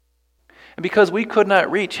And because we could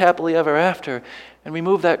not reach happily ever after and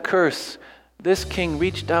remove that curse, this king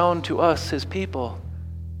reached down to us, his people,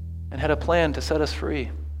 and had a plan to set us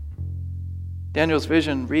free. Daniel's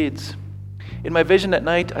vision reads, "In my vision at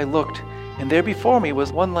night I looked, and there before me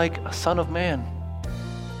was one like a son of man."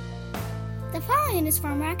 The following is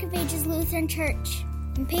from Rock of Ages Lutheran Church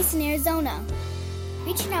in Payson, Arizona.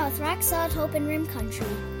 Reaching out with rock solid hope in Rim Country,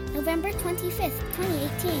 November 25th,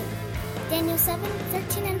 2018. Daniel 7,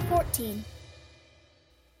 13, and 14.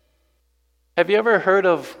 Have you ever heard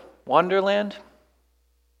of Wonderland?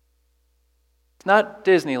 It's not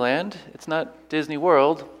Disneyland, it's not Disney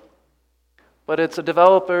World, but it's a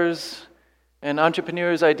developer's and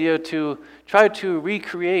entrepreneur's idea to try to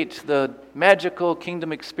recreate the magical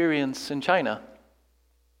kingdom experience in China.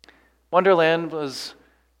 Wonderland was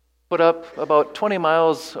put up about 20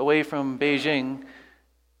 miles away from Beijing,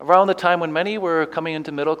 around the time when many were coming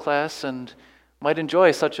into middle class and might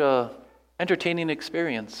enjoy such a entertaining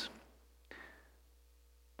experience.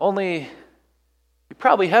 Only, you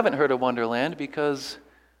probably haven't heard of Wonderland because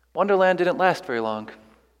Wonderland didn't last very long.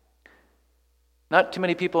 Not too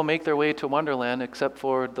many people make their way to Wonderland except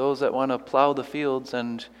for those that want to plow the fields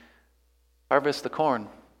and harvest the corn.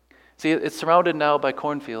 See, it's surrounded now by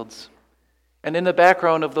cornfields. And in the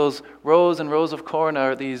background of those rows and rows of corn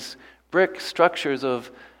are these brick structures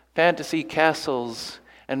of fantasy castles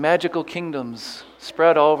and magical kingdoms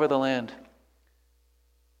spread all over the land.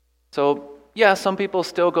 So, yeah, some people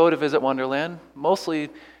still go to visit Wonderland, mostly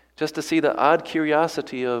just to see the odd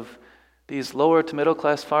curiosity of these lower to middle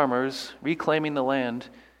class farmers reclaiming the land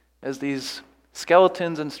as these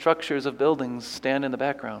skeletons and structures of buildings stand in the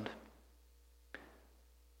background.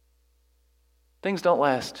 Things don't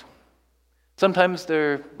last. Sometimes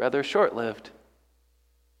they're rather short-lived.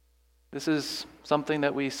 This is something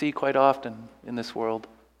that we see quite often in this world.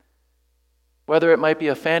 Whether it might be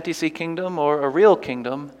a fantasy kingdom or a real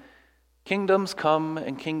kingdom, kingdoms come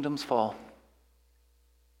and kingdoms fall.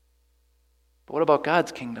 But what about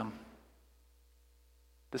God's kingdom?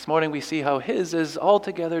 This morning we see how His is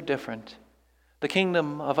altogether different. The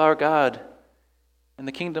kingdom of our God and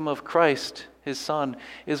the kingdom of Christ, His Son,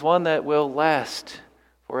 is one that will last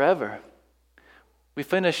forever. We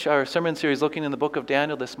finish our sermon series looking in the book of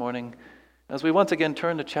Daniel this morning as we once again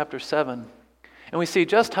turn to chapter 7. And we see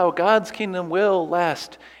just how God's kingdom will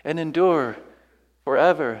last and endure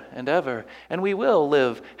forever and ever. And we will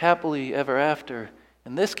live happily ever after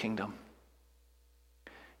in this kingdom.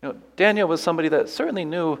 Daniel was somebody that certainly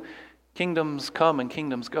knew kingdoms come and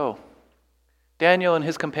kingdoms go. Daniel and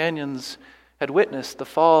his companions had witnessed the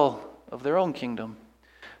fall of their own kingdom.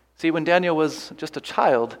 See, when Daniel was just a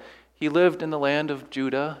child, he lived in the land of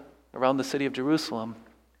Judah, around the city of Jerusalem.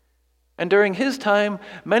 And during his time,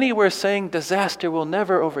 many were saying, disaster will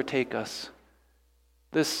never overtake us.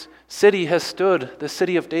 This city has stood, the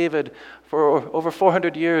city of David, for over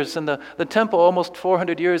 400 years, and the temple almost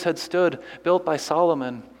 400 years had stood, built by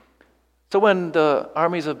Solomon. So when the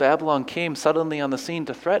armies of Babylon came suddenly on the scene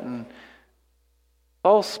to threaten,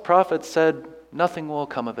 false prophets said, nothing will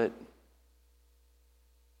come of it.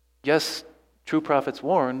 Yes, true prophets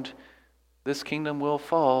warned, this kingdom will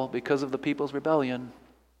fall because of the people's rebellion.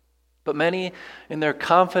 But many, in their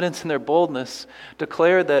confidence and their boldness,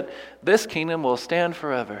 declared that this kingdom will stand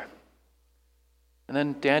forever. And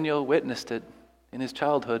then Daniel witnessed it in his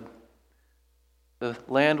childhood. The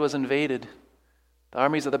land was invaded. The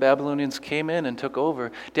armies of the Babylonians came in and took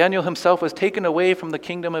over. Daniel himself was taken away from the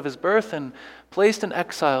kingdom of his birth and placed in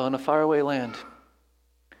exile in a faraway land.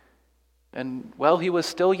 And while he was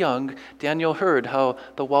still young, Daniel heard how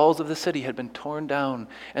the walls of the city had been torn down,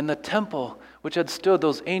 and the temple, which had stood,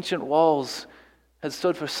 those ancient walls had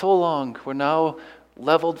stood for so long, were now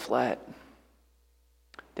leveled flat.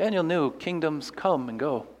 Daniel knew kingdoms come and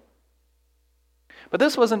go. But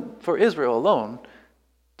this wasn't for Israel alone.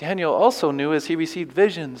 Daniel also knew, as he received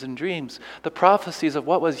visions and dreams, the prophecies of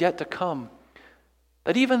what was yet to come,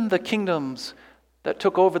 that even the kingdoms that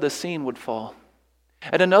took over the scene would fall.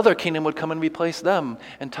 And another kingdom would come and replace them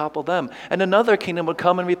and topple them. And another kingdom would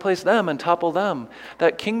come and replace them and topple them.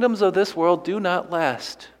 That kingdoms of this world do not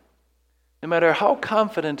last. No matter how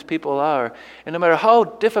confident people are, and no matter how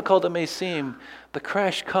difficult it may seem, the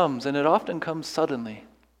crash comes, and it often comes suddenly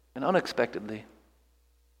and unexpectedly.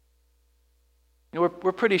 We're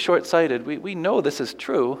pretty short-sighted. We know this is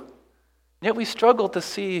true, yet we struggle to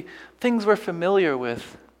see things we're familiar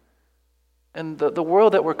with and the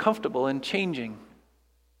world that we're comfortable in changing.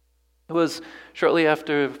 It was shortly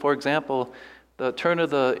after, for example, the turn of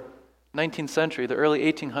the 19th century, the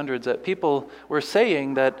early 1800s, that people were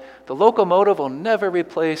saying that the locomotive will never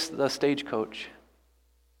replace the stagecoach.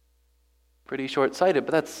 Pretty short-sighted,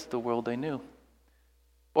 but that's the world they knew.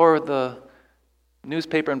 Or the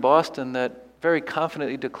newspaper in Boston that very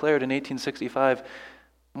confidently declared in 1865,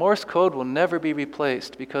 Morse code will never be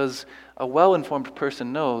replaced because a well-informed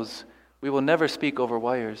person knows we will never speak over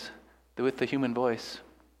wires with the human voice.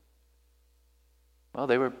 Well,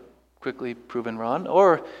 they were quickly proven wrong.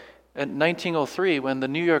 Or in 1903, when the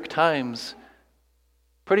New York Times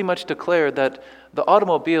pretty much declared that the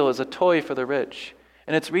automobile is a toy for the rich,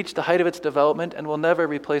 and it's reached the height of its development and will never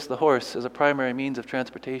replace the horse as a primary means of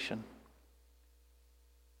transportation.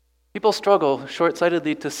 People struggle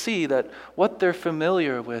short-sightedly to see that what they're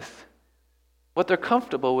familiar with, what they're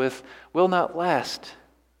comfortable with, will not last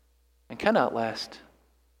and cannot last.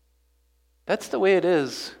 That's the way it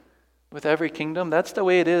is with every kingdom. That's the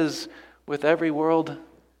way it is with every world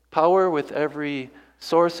power, with every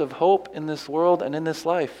source of hope in this world and in this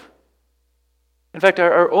life. In fact,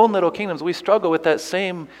 our own little kingdoms, we struggle with that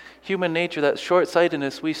same human nature, that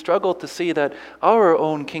short-sightedness. We struggle to see that our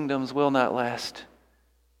own kingdoms will not last.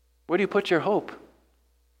 Where do you put your hope?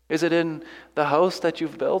 Is it in the house that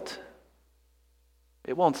you've built?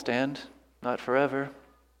 It won't stand, not forever.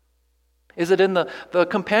 Is it in the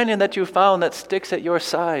companion that you found that sticks at your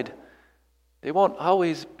side? They won't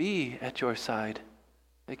always be at your side.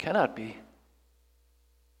 They cannot be.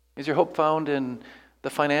 Is your hope found in the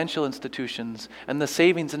financial institutions and the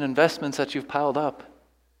savings and investments that you've piled up?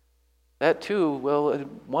 That too will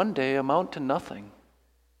one day amount to nothing.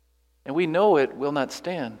 And we know it will not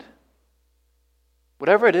stand.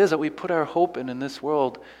 Whatever it is that we put our hope in this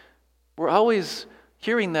world, we're always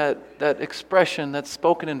hearing that expression that's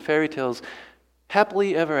spoken in fairy tales,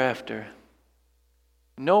 happily ever after,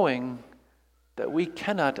 knowing that we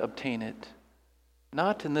cannot obtain it.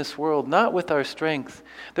 Not in this world, not with our strength.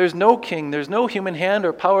 There's no king, there's no human hand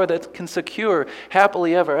or power that can secure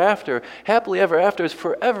happily ever after. Happily ever after is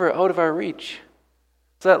forever out of our reach.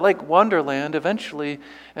 So that like Wonderland, eventually,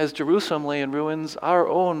 as Jerusalem lay in ruins, our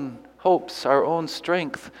own hopes, our own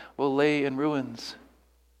strength will lay in ruins.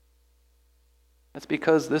 That's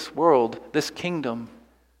because this world, this kingdom,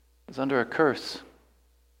 is under a curse.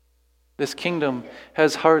 This kingdom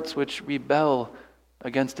has hearts which rebel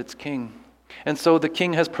against its king. And so the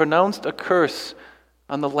king has pronounced a curse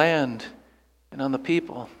on the land and on the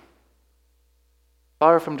people.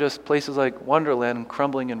 Far from just places like Wonderland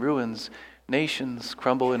crumbling in ruins, nations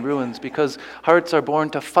crumble in ruins because hearts are born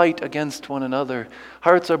to fight against one another.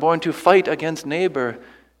 Hearts are born to fight against neighbor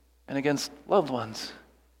and against loved ones.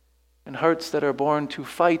 And hearts that are born to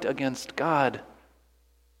fight against God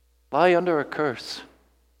lie under a curse.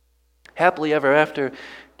 Happily ever after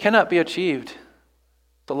cannot be achieved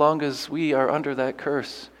so long as we are under that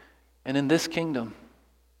curse and in this kingdom.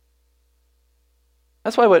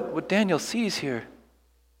 That's why what Daniel sees here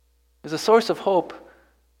is a source of hope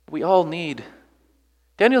we all need.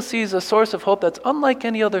 Daniel sees a source of hope that's unlike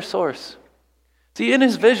any other source. See, in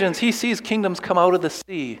his visions, he sees kingdoms come out of the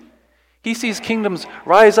sea. He sees kingdoms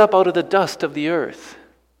rise up out of the dust of the earth.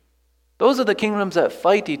 Those are the kingdoms that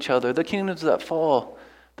fight each other, the kingdoms that fall,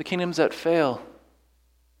 the kingdoms that fail.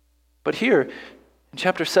 But here, in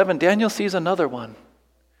chapter 7, Daniel sees another one.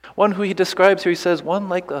 One who he describes here, he says, one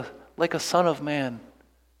like a son of man.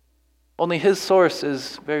 Only his source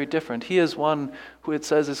is very different. He is one who it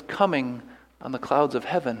says is coming on the clouds of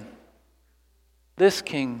heaven. This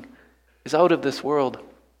king is out of this world.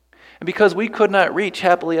 And because we could not reach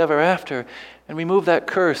happily ever after and remove that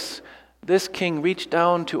curse, this king reached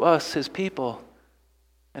down to us, his people,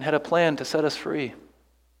 and had a plan to set us free.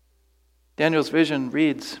 Daniel's vision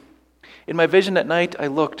reads, "In my vision at night I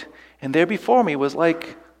looked, and there before me was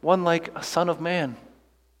one like a son of man,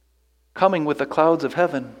 coming with the clouds of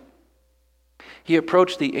heaven. He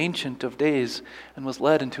approached the Ancient of Days and was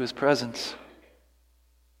led into his presence."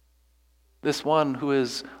 This one who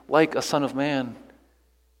is like a son of man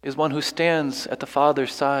is one who stands at the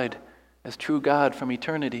Father's side as true God from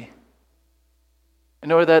eternity.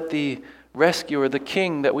 In order that the rescuer, the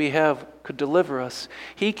king that we have, could deliver us,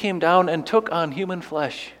 he came down and took on human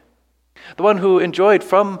flesh. The one who enjoyed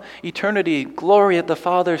from eternity glory at the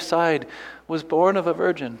Father's side was born of a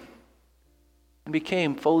virgin and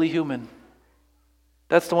became fully human.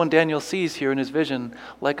 That's the one Daniel sees here in his vision,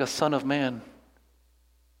 like a son of man.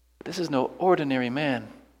 But this is no ordinary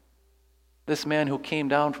man. This man who came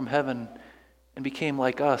down from heaven and became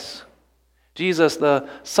like us. Jesus, the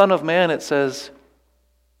Son of Man, it says,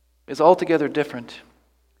 is altogether different.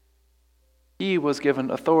 He was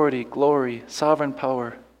given authority, glory, sovereign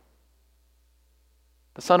power.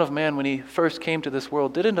 The Son of Man, when he first came to this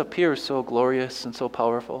world, didn't appear so glorious and so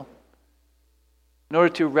powerful. In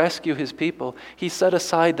order to rescue his people, he set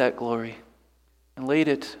aside that glory and laid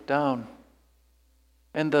it down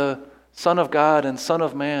And the Son of God and Son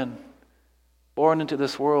of Man, born into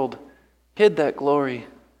this world, hid that glory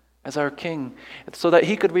as our King, so that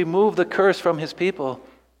he could remove the curse from his people,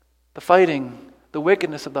 the fighting, the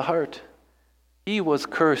wickedness of the heart. He was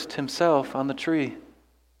cursed himself on the tree.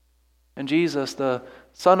 And Jesus, the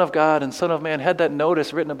Son of God and Son of Man, had that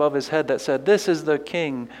notice written above his head that said, "This is the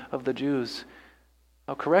King of the Jews."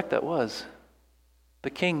 How correct that was. The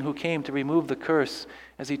King who came to remove the curse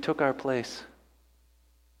as he took our place.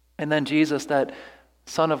 And then Jesus, that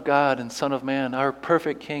Son of God and Son of Man, our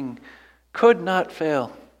perfect King, could not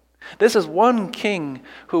fail. This is one King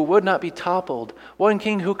who would not be toppled, one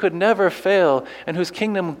King who could never fail, and whose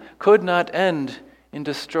kingdom could not end in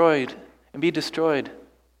be destroyed.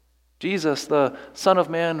 Jesus, the Son of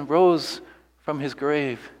Man, rose from his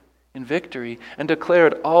grave in victory and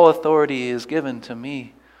declared, "All authority is given to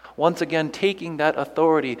me." Once again taking that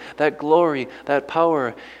authority, that glory, that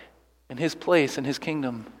power in his place in his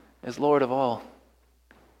kingdom as Lord of all.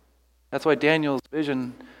 That's why Daniel's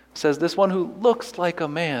vision says this one who looks like a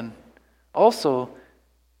man also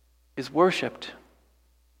is worshipped.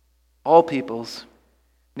 All peoples,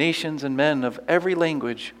 nations, and men of every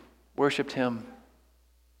language worshipped him.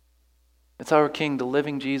 It's our King, the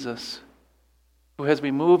living Jesus, who has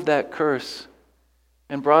removed that curse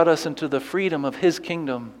and brought us into the freedom of his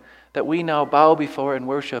kingdom that we now bow before and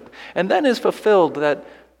worship. And then is fulfilled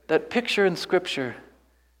that picture in Scripture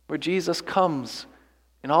where Jesus comes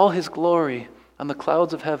in all his glory on the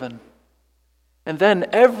clouds of heaven. And then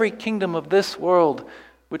every kingdom of this world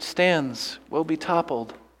which stands will be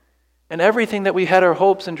toppled. And everything that we had our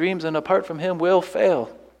hopes and dreams in apart from him will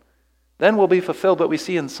fail. Then will be fulfilled what we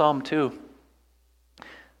see in Psalm 2.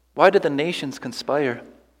 Why did the nations conspire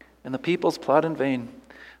and the peoples plot in vain?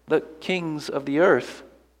 The kings of the earth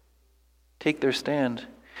take their stand,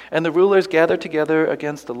 and the rulers gather together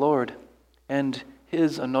against the Lord and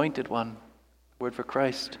his anointed one. Word for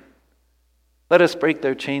Christ. Let us break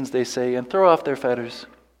their chains, they say, and throw off their fetters.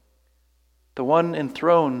 The one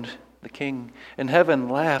enthroned, the King, in heaven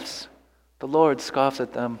laughs. The Lord scoffs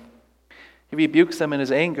at them. He rebukes them in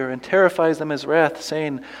his anger and terrifies them in his wrath,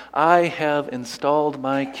 saying, "I have installed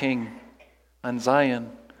my King on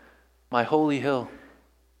Zion, my holy hill."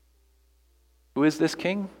 Who is this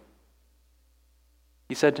King?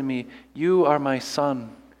 He said to me, "You are my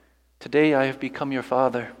son. Today I have become your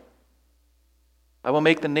father. I will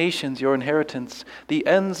make the nations your inheritance, the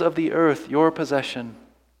ends of the earth your possession.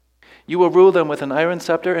 You will rule them with an iron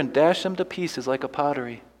scepter and dash them to pieces like a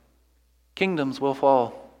pottery. Kingdoms will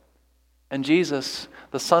fall." And Jesus,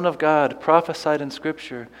 the Son of God, prophesied in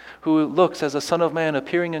Scripture, who looks as a Son of Man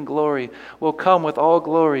appearing in glory, will come with all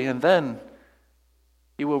glory, and then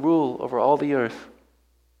he will rule over all the earth.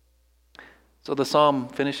 So the psalm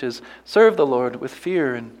finishes, "Serve the Lord with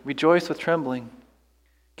fear and rejoice with trembling.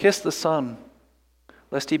 Kiss the Son,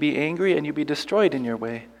 lest he be angry and you be destroyed in your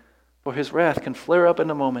way, for his wrath can flare up in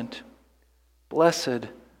a moment. Blessed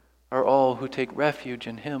are all who take refuge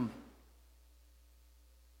in him."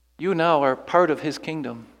 You now are part of his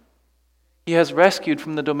kingdom. He has rescued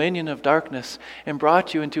from the dominion of darkness and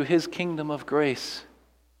brought you into his kingdom of grace.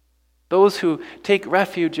 Those who take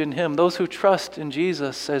refuge in him, those who trust in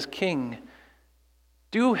Jesus as King,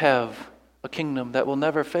 do have a kingdom that will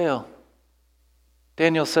never fail.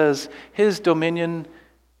 Daniel says his dominion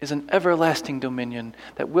is an everlasting dominion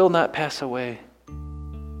that will not pass away,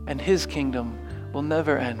 and his kingdom will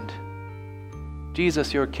never end.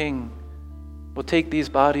 Jesus, your King, will take these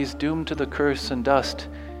bodies doomed to the curse and dust,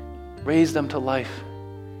 raise them to life,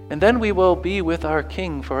 and then we will be with our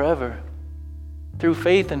King forever. Through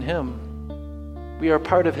faith in him, we are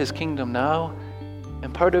part of his kingdom now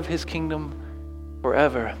and part of his kingdom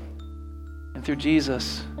forever. And through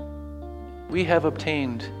Jesus, we have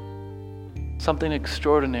obtained something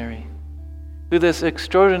extraordinary. Through this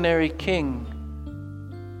extraordinary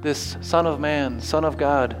King, this Son of Man, Son of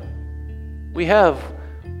God, we have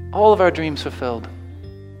all of our dreams fulfilled,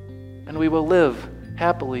 and we will live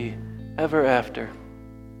happily ever after.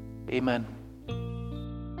 Amen.